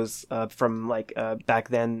shows from back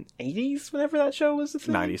then, 80s, whenever that show was a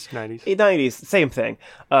thing? 90s. 90s. 90s, same thing.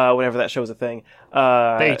 Whenever that show was a thing. The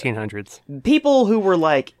 1800s. People who were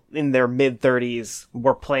like in their mid 30s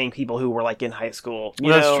were playing people who were like in high school. You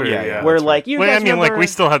That's know? true, yeah. Where that's like you Well, I guys mean, like, remember- we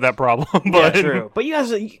still have that problem, yeah, but... true. But you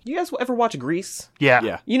guys ever watch Grease? Yeah.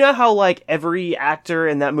 Yeah. You know how like every actor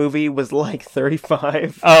in that movie was like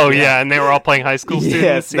 35? Oh, yeah, and they were all playing high school students?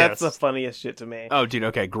 Yes, that's the funniest shit to me. Oh, dude,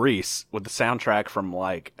 okay, Grease, with the soundtrack from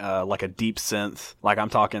like a deep synth. Like, I'm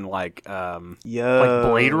talking like, Yo.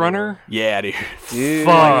 Like Blade Runner? yeah, dude. Dude.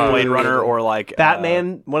 Fuck. Blade Runner or like...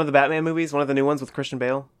 Batman, one of the Batman movies, one of the new ones with Christian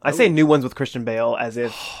Bale. I say new ones with Christian Bale as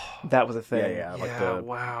if that was a thing. Yeah, like Yeah, the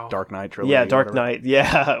wow. Dark Knight trilogy. Yeah, or Dark whatever. Knight.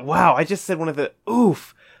 Yeah. Wow, I just said one of the...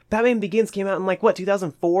 Oof. Batman Begins came out in like, what,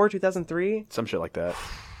 2004, 2003? Some shit like that.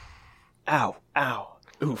 Ow. Ow.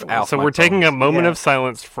 Oof, ow, So my we're taking a bones. moment Yeah. of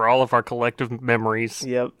silence for all of our collective memories.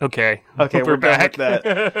 Yep. Okay. Okay, we're done with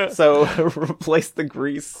that. So replace the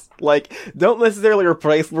grease. Like, don't necessarily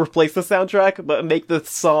replace the soundtrack, but make the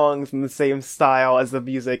songs in the same style as the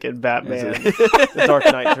music in Batman, the Dark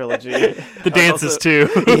Knight trilogy. The dances too.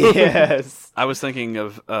 Yes. I was thinking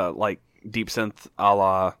of like deep synth a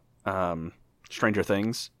la Stranger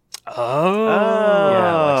Things. Oh.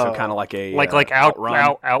 Yeah, like, so kind of like a Like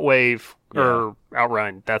Outrun. Outwave or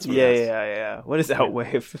Outrun. That's what Yeah, it is. yeah. What is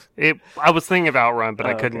Outwave? I was thinking of Outrun, but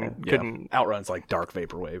I okay. couldn't. Yeah. Couldn't. Outrun's like dark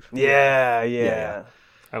vaporwave. Yeah. yeah.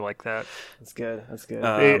 I like that. That's good. That's good.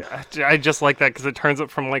 I just like that because it turns it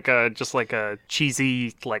from like a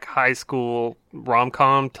cheesy like high school rom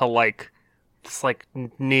com to like this like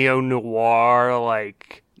neo noir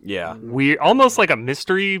like Yeah. weird, almost like a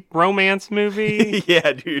mystery romance movie.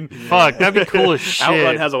 Yeah, dude. Fuck, that'd be cool as shit.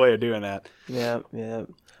 Outrun has a way of doing that. Yeah.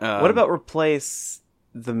 What about replace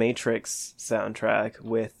the Matrix soundtrack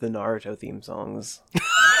with the Naruto theme songs?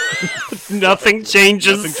 Nothing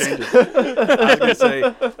changes. Nothing changes. I was gonna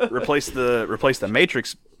say replace the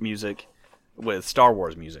Matrix music with Star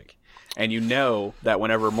Wars music, and you know that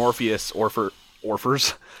whenever Morpheus Orphers,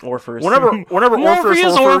 whenever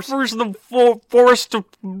Morpheus Orpheus offers the forest of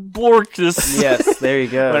Blorkus. Yes, there you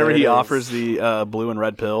go. whenever There he it is. offers the blue and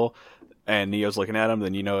red pill, and Neo's looking at him,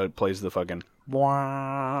 then you know it plays the fucking.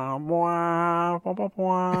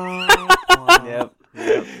 Yep.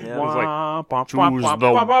 It's like, choose the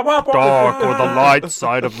dark or the light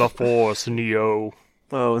side of the Force, Neo.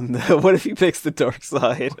 Oh no! What if he picks the dark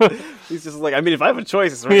side? He's just like, I mean, if I have a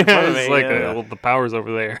choice, it's right in front of me. It's like, yeah. well, the power's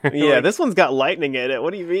over there. Yeah, this one's got lightning in it.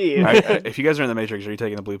 What do you mean? If you guys are in the Matrix, are you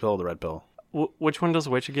taking the blue pill or the red pill? Which one does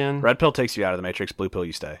which again? Red pill takes you out of the Matrix. Blue pill,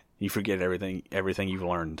 you stay. You forget everything you've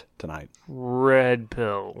learned tonight. Red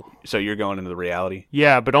pill. So you're going into the reality.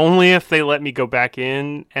 Yeah, but only if they let me go back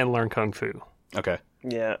in and learn kung fu. Okay.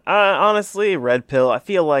 Yeah, honestly, red pill. I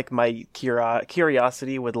feel like my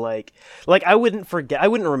curiosity would like I wouldn't forget. I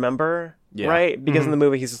wouldn't remember. Yeah. Right? Because in the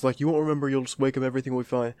movie, he's just like, you won't remember. You'll just wake up. Everything will be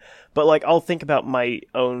fine. But like, I'll think about my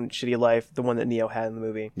own shitty life, the one that Neo had in the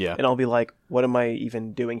movie. Yeah. And I'll be like, what am I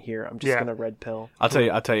even doing here? I'm just gonna red pill. I'll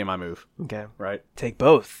tell you my move. Okay. Right. Take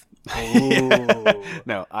both. Ooh.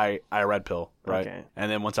 No, I red pill, right? Okay. And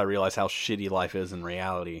then once I realize how shitty life is in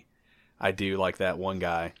reality, I do like that one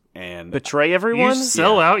guy and Betray everyone. You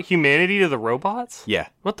sell out humanity to the robots? yeah.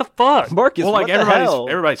 What the fuck? Marcus, Well, like what the hell?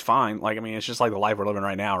 everybody's fine. Like I mean, it's just like the life we're living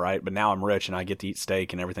right now, right? But now I'm rich and I get to eat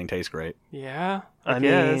steak and everything tastes great. Yeah, I I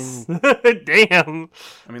guess. Damn.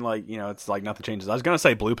 I mean, like it's like nothing changes. I was gonna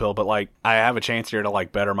say blue pill, but like I have a chance here to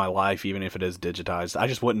like better my life, even if it is digitized. I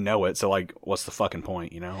just wouldn't know it. So like, what's the fucking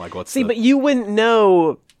point? Like what's See, but you wouldn't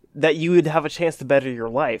know that you would have a chance to better your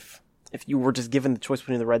life if you were just given the choice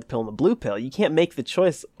between the red pill and the blue pill. You can't make the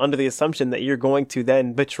choice under the assumption that you're going to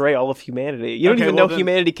then betray all of humanity. You don't Okay, even well, know then,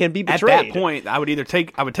 humanity can be at betrayed. that point, I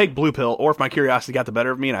would take blue pill, or if my curiosity got the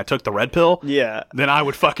better of me and I took the red pill, Yeah. then I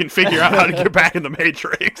would fucking figure out how to get back in the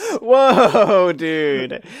Matrix. Whoa,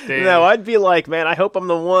 dude. Damn. No, I'd be like, man, I hope I'm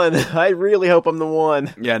the one. I really hope I'm the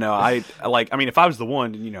one. Yeah, no, I mean, if I was the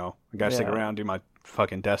one, I gotta stick Yeah. around, do my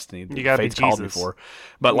fucking destiny. You gotta be Fate's called me Jesus. for.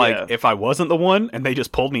 But like, Yeah. if I wasn't the one and they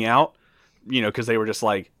just pulled me out, because they were just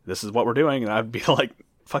like, "This is what we're doing," and I'd be like,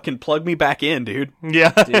 "Fucking plug me back in, dude." Yeah.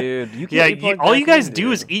 Dude, you can't Yeah, be plugged all you back guys in, do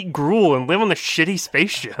dude. is eat gruel and live on the shitty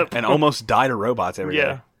spaceship. And almost die to robots every day.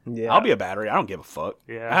 Yeah. Yeah. I'll be a battery. I don't give a fuck.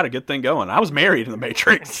 Yeah. I had a good thing going. I was married in the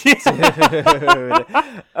Matrix. Dude.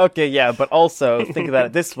 Okay, yeah, but also think about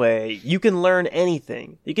it this way. You can learn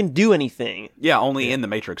anything. You can do anything. Yeah, only in the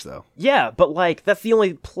Matrix though. Yeah, but like that's the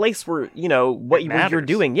only place where, what you're matters.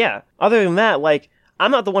 doing. Yeah. Other than that, like I'm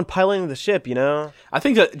not the one piloting the ship, I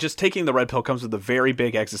think that just taking the red pill comes with a very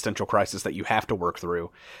big existential crisis that you have to work through,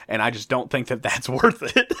 and I just don't think that that's worth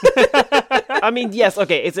it. I mean, yes,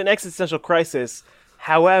 okay, it's an existential crisis.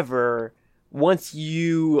 However, once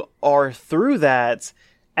you are through that,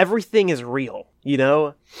 everything is real,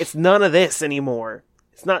 It's none of this anymore.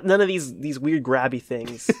 It's not none of these weird grabby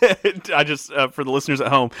things. I just, for the listeners at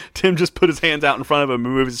home, Tim just put his hands out in front of him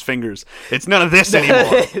and moved his fingers. It's none of this anymore.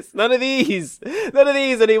 It's none of these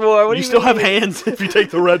anymore. What do You you still have mean? hands if you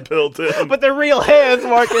take the red pill, Tim. But they're real hands,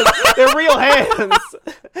 Marcus. They're real hands.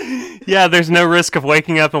 Yeah, there's no risk of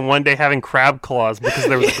waking up and one day having crab claws because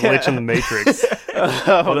there was a glitch in the Matrix.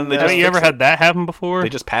 Well, then they Haven't just you ever fix it. had that happen before? They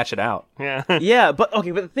just patch it out. Yeah. Yeah, but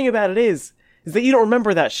the thing about it is that you don't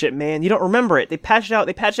remember that shit, man. You don't remember it. They patch it out.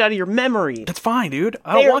 They patch it out of your memory. That's fine, dude.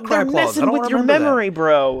 I don't want crab They're claws. I messing don't with your remember that. memory,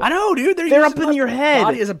 bro. I know, dude. They're They're using up in my your head.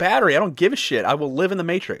 Body as a battery. I don't give a shit. I will live in the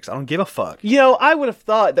Matrix. I don't give a fuck. I would have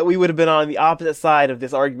thought that we would have been on the opposite side of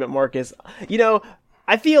this argument, Marcus.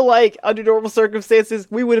 I feel like under normal circumstances,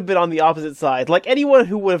 we would have been on the opposite side. Like anyone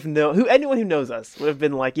who would have anyone who knows us would have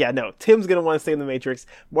been like, yeah, no, Tim's gonna want to save the Matrix.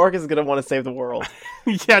 Marcus is gonna want to save the world.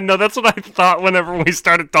 Yeah, no, that's what I thought whenever we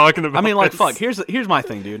started talking about I mean, like, this. fuck. Here's my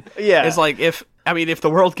thing, dude. Yeah. It's like if the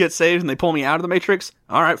world gets saved and they pull me out of the Matrix,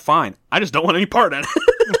 all right, fine. I just don't want any part in it.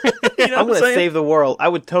 You know I'm what gonna saying? save the world. I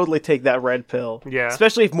would totally take that red pill. Yeah.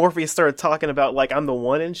 Especially if Morpheus started talking about like I'm the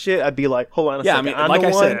one and shit. I'd be like, hold on a Yeah, I second. mean, I'm like the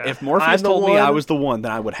I one. said, if Morpheus I'm the told me I one. was the one,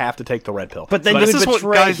 then I would have to take the red pill. But then This you is would what-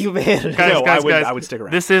 betray guys- humanity. Guys, No, guys, I would stick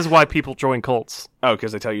around. This is why people join cults. Oh,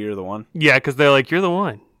 because they tell you you're the one? Yeah, because they're like, you're the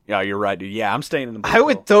one. Yeah, you're right, dude. Yeah, I'm staying in the blue I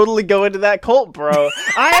would pill. totally go into that cult, bro.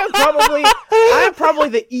 I am probably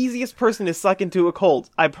the easiest person to suck into a cult.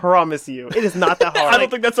 I promise you. It is not that hard. I don't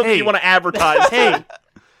think that's something Hey. you want to advertise. Hey,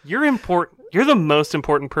 you're important. You're the most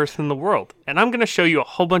important person in the world, and I'm going to show you a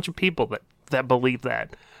whole bunch of people that believe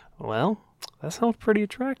that. Well, that sounds pretty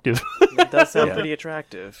attractive. It does sound Yeah. pretty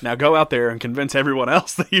attractive. Now go out there and convince everyone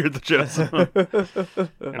else that you're the chosen one.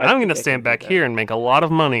 And I'm going to stand back here and make a lot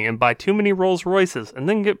of money and buy too many Rolls Royces and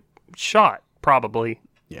then get shot, probably,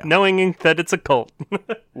 Yeah. knowing that it's a cult.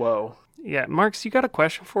 Whoa. Yeah, Marks, you got a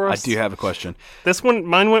question for I us? do have a question.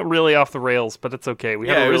 Mine went really off the rails, but it's okay. We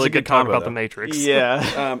Yeah, had it a was really a good good talk combo, about though. the Matrix.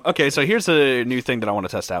 Yeah. Okay, so here's a new thing that I want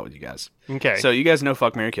to test out with you guys. Okay. So you guys know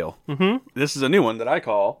Fuck, Marry, Kill. Mm-hmm. This is a new one that I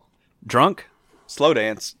call Drunk, Slow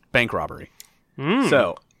Dance, Bank Robbery.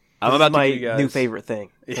 So I'm This about is my to give you guys new favorite thing.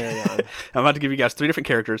 Carry on. I'm about to give you guys 3 different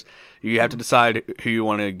characters. You have to decide who you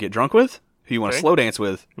want to get drunk with, who you want to Okay. slow dance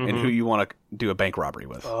with, and who you want to do a bank robbery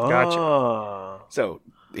with. Gotcha. Oh. So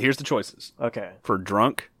here's the choices Okay. for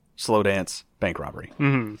drunk, slow dance, bank robbery.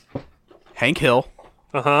 Mm-hmm. Hank Hill,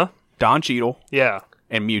 Uh-huh. Don Cheadle, Yeah.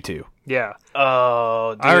 and Mewtwo. Yeah.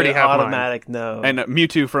 Oh, dude, I already have mine. automatic no. And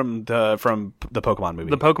Mewtwo from the Pokemon movie.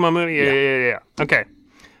 The Pokemon movie? Yeah. Okay.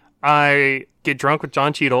 I get drunk with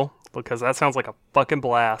John Cheadle because that sounds like a fucking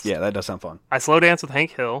blast. Yeah, that does sound fun. I slow dance with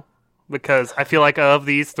Hank Hill because I feel like of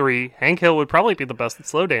these 3, Hank Hill would probably be the best at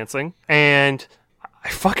slow dancing. And I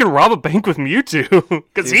fucking rob a bank with Mewtwo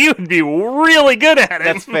because he would be really good at it.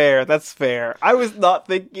 That's fair. That's fair. I was not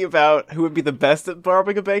thinking about who would be the best at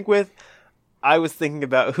robbing a bank with. I was thinking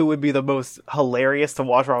about who would be the most hilarious to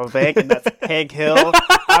watch rob a bank, and that's Hank Hill.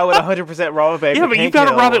 I would 100% rob a bank Yeah, with but you Hank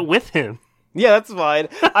gotta Hill. rob it with him. Yeah, that's fine.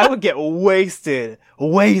 I would get wasted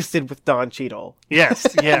with Don Cheadle. Yes,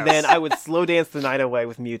 yes. And then I would slow dance the night away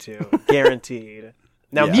with Mewtwo. Guaranteed.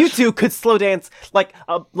 Now, Yeah. Mewtwo could slow dance like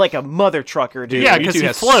a mother trucker, dude. Yeah, Mewtwo 'cause he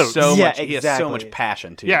has floats. So Yeah, much, He has so exactly. much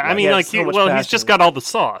passion, too. Yeah, I mean, he has like, so much he's passion. just got all the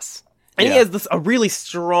sauce. And Yeah. he has a really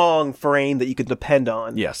strong frame that you can depend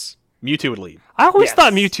on. Yes. Mewtwo would lead. I always Yes.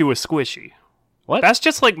 thought Mewtwo was squishy. What? That's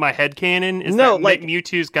just like my headcanon is No, that like-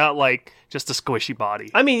 Mewtwo's got like just a squishy body.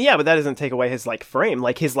 I mean, yeah, but that doesn't take away his frame,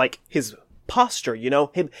 his posture. You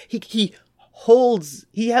know, he holds.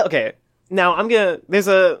 Okay. Now there's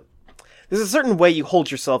a certain way you hold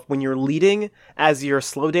yourself when you're leading as you're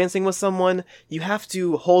slow dancing with someone. You have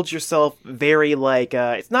to hold yourself very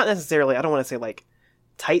it's not necessarily. I don't want to say like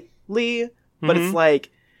tightly, but it's like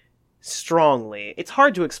strongly. It's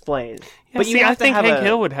hard to explain. Yeah, but see, you have I think to have Hank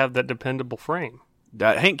Hill would have that dependable frame.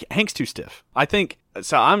 Hank's too stiff. I think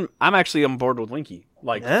so. I'm actually on board with Linky,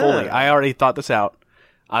 like Yeah. fully. I already thought this out.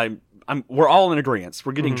 We're all in agreement.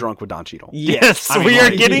 We're getting drunk with Don Cheadle. Yes, I mean, we are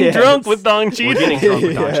like, getting yes. drunk with Don We're Cheadle. getting drunk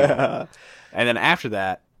with Don Cheadle. Yeah. And then after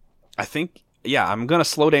that, I think, I'm going to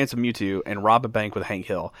slow dance with Mewtwo and rob a bank with Hank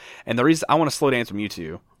Hill. And the reason I want to slow dance with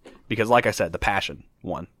Mewtwo, because like I said, the passion,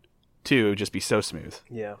 1. 2, it would just be so smooth.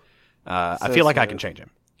 Yeah. I So feel like I smooth. can change him.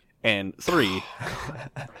 And 3,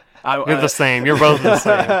 You're the same. You're both the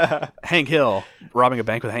same. Hank Hill, robbing a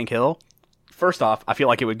bank with Hank Hill. First off, I feel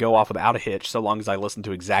like it would go off without a hitch so long as I listened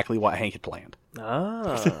to exactly what Hank had planned.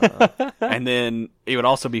 Ah. And then it would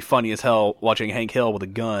also be funny as hell watching Hank Hill with a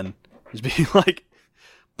gun just be like,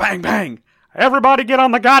 bang, bang, everybody get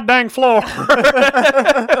on the goddamn floor.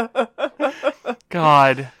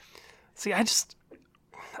 God. See, I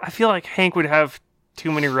feel like Hank would have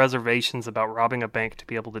too many reservations about robbing a bank to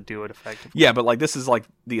be able to do it effectively. Yeah, but like this is like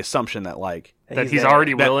the assumption that like That he's there.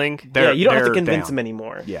 already that willing. Yeah, you don't have to they're convince down. him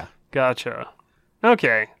anymore. Yeah. Gotcha.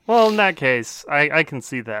 Okay. Well, in that case, I can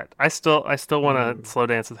see that. I still want to slow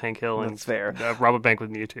dance with Hank Hill and That's fair. rob a bank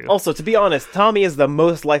with Mewtwo. Also, to be honest, Tommy is the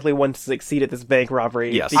most likely one to succeed at this bank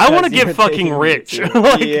robbery. Yes. because I want to you're get fucking taking rich. Mewtwo.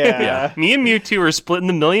 Like, yeah. Me and Mewtwo are splitting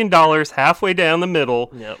the $1 million halfway down the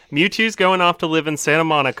middle. Yep. Mewtwo's going off to live in Santa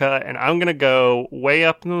Monica, and I'm going to go way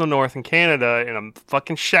up in the north in Canada in a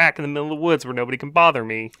fucking shack in the middle of the woods where nobody can bother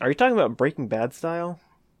me. Are you talking about Breaking Bad style?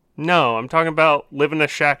 No, I'm talking about living in a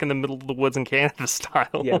shack in the middle of the woods in Canada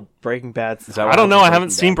style. Yeah, Breaking Bad. Is that what I don't know. happens I in haven't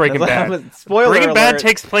seen Breaking Bad. Spoiler Breaking Bad alert.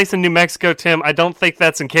 takes place in New Mexico, Tim. I don't think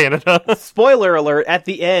that's in Canada. Spoiler alert, at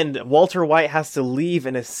the end, Walter White has to leave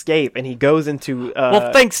and escape, and he goes into...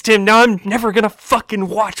 Well, thanks, Tim. Now I'm never gonna fucking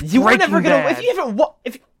watch you were Breaking never gonna... Bad. If you haven't...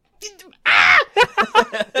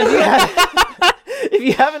 if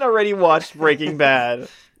you haven't already watched Breaking Bad,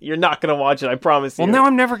 you're not gonna watch it, I promise you. Well, now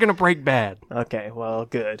I'm never gonna break bad. Okay, well,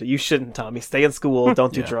 good. You shouldn't, Tommy. Stay in school,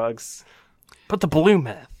 don't do drugs. But the blue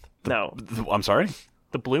meth. No. I'm sorry?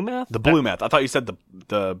 The blue meth? The blue meth. I thought you said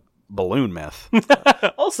the balloon meth.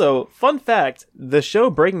 Also, fun fact, the show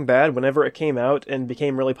Breaking Bad, whenever it came out and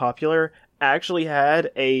became really popular, actually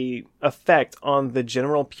had a effect on the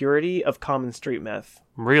general purity of common street meth.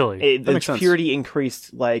 Really? The makes sense. purity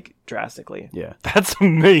increased, like, drastically. Yeah. That's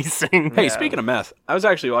amazing. Hey, speaking of meth, I was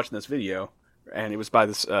actually watching this video, and it was by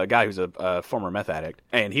this guy who's a former meth addict,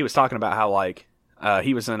 and he was talking about how, like,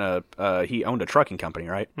 he was in he owned a trucking company,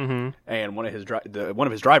 right? Mm-hmm. And one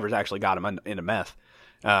of his drivers actually got him into meth,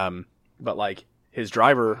 but like his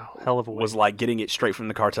driver Hell of a was way. like getting it straight from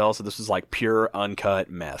the cartel, so this was like pure uncut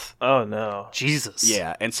meth. Oh, no. Jesus.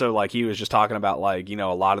 Yeah, and so like he was just talking about like, you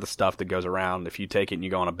know, a lot of the stuff that goes around. If you take it and you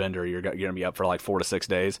go on a bender, you're gonna be up for like 4 to 6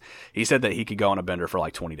 days. He said that he could go on a bender for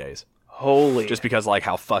like 20 days, Holy. just because like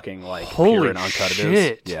how fucking like Holy pure and uncut it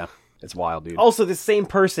shit. is. Yeah, it's wild, dude. Also, the same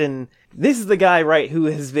person... This is the guy, right,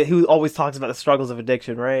 who always talks about the struggles of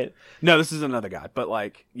addiction, right? No, this is another guy, but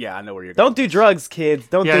like, yeah, I know where you're going. Don't do drugs, kids.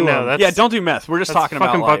 Don't Yeah, do no, them. that's... Yeah, don't do meth. We're just That's talking about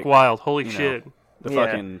fucking like buck wild. Holy you know, shit. the Yeah.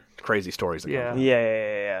 fucking crazy stories that Yeah. come.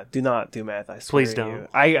 Yeah. Do not do meth, I swear Please to don't. you.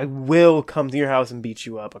 I will come to your house and beat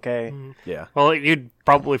you up, okay? Yeah. Well, you'd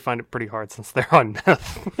probably find it pretty hard since they're on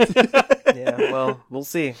meth. Yeah, well, we'll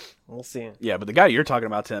see. We'll see. Yeah, but the guy you're talking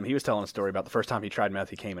about, Tim, he was telling a story about the first time he tried meth,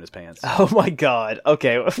 he came in his pants. Oh my god.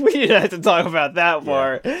 Okay, we didn't have to talk about that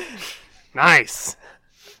part. Nice.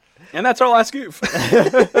 And that's our last goof.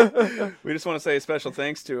 We just want to say a special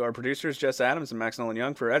thanks to our producers, Jess Adams and Max Nolan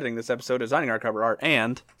Young, for editing this episode, designing our cover art,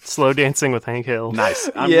 and Slow dancing with Hank Hill. nice.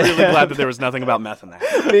 I'm Yeah. really glad that there was nothing about meth in that.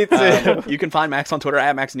 Me too. You can find Max on Twitter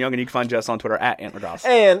at Max and Young, and you can find Jess on Twitter at Ant McGross.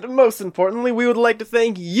 And most importantly, we would like to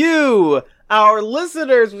thank you, our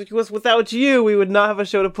listeners, because without you, we would not have a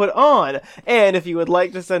show to put on. And if you would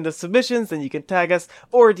like to send us submissions, then you can tag us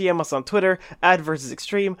or DM us on Twitter at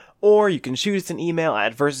 @VersusExtreme, or you can shoot us an email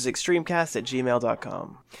at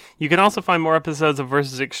versusextremecast@gmail.com. You can also find more episodes of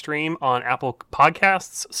Versus Extreme on Apple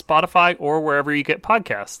Podcasts, Spotify, or wherever you get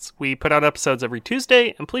podcasts. We put out episodes every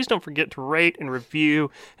Tuesday, and please don't forget to rate and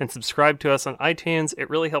review and subscribe to us on iTunes. It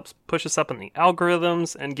really helps push us up in the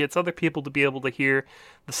algorithms and gets other people to be able to hear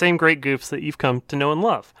the same great goofs that you've come to know and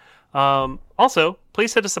love. Also,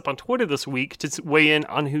 please hit us up on Twitter this week to weigh in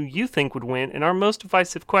on who you think would win in our most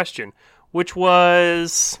divisive question, which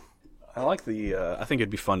was... I like the. I think it'd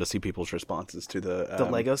be fun to see people's responses to the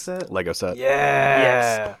Lego set? Lego set.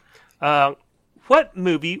 Yeah. What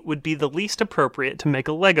movie would be the least appropriate to make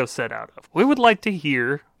a Lego set out of? We would like to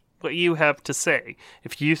hear what you have to say.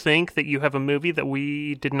 If you think that you have a movie that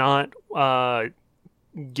we did not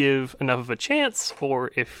give enough of a chance,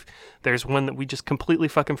 or if there's one that we just completely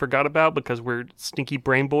fucking forgot about because we're stinky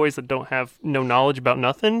brain boys that don't have no knowledge about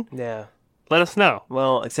nothing, Yeah. let us know.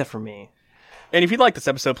 Well, except for me. And if you'd like this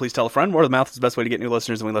episode, please tell a friend. Word of mouth is the best way to get new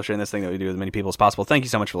listeners, and we love sharing this thing that we do with as many people as possible. Thank you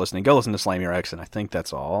so much for listening. Go listen to Slam Your Ex, and I think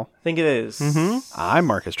that's all. I think it is. I'm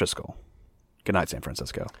Marcus Driscoll. Good night, San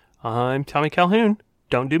Francisco. I'm Tommy Calhoun.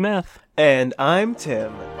 Don't do meth. And I'm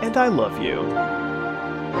Tim, and I love you.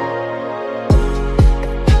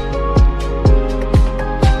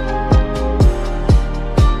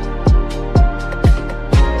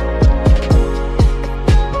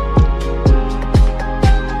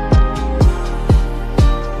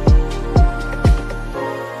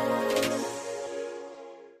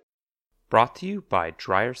 Brought to you by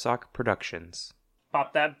Dryer Sock Productions.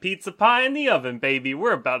 Pop that pizza pie in the oven, baby.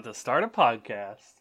 We're about to start a podcast.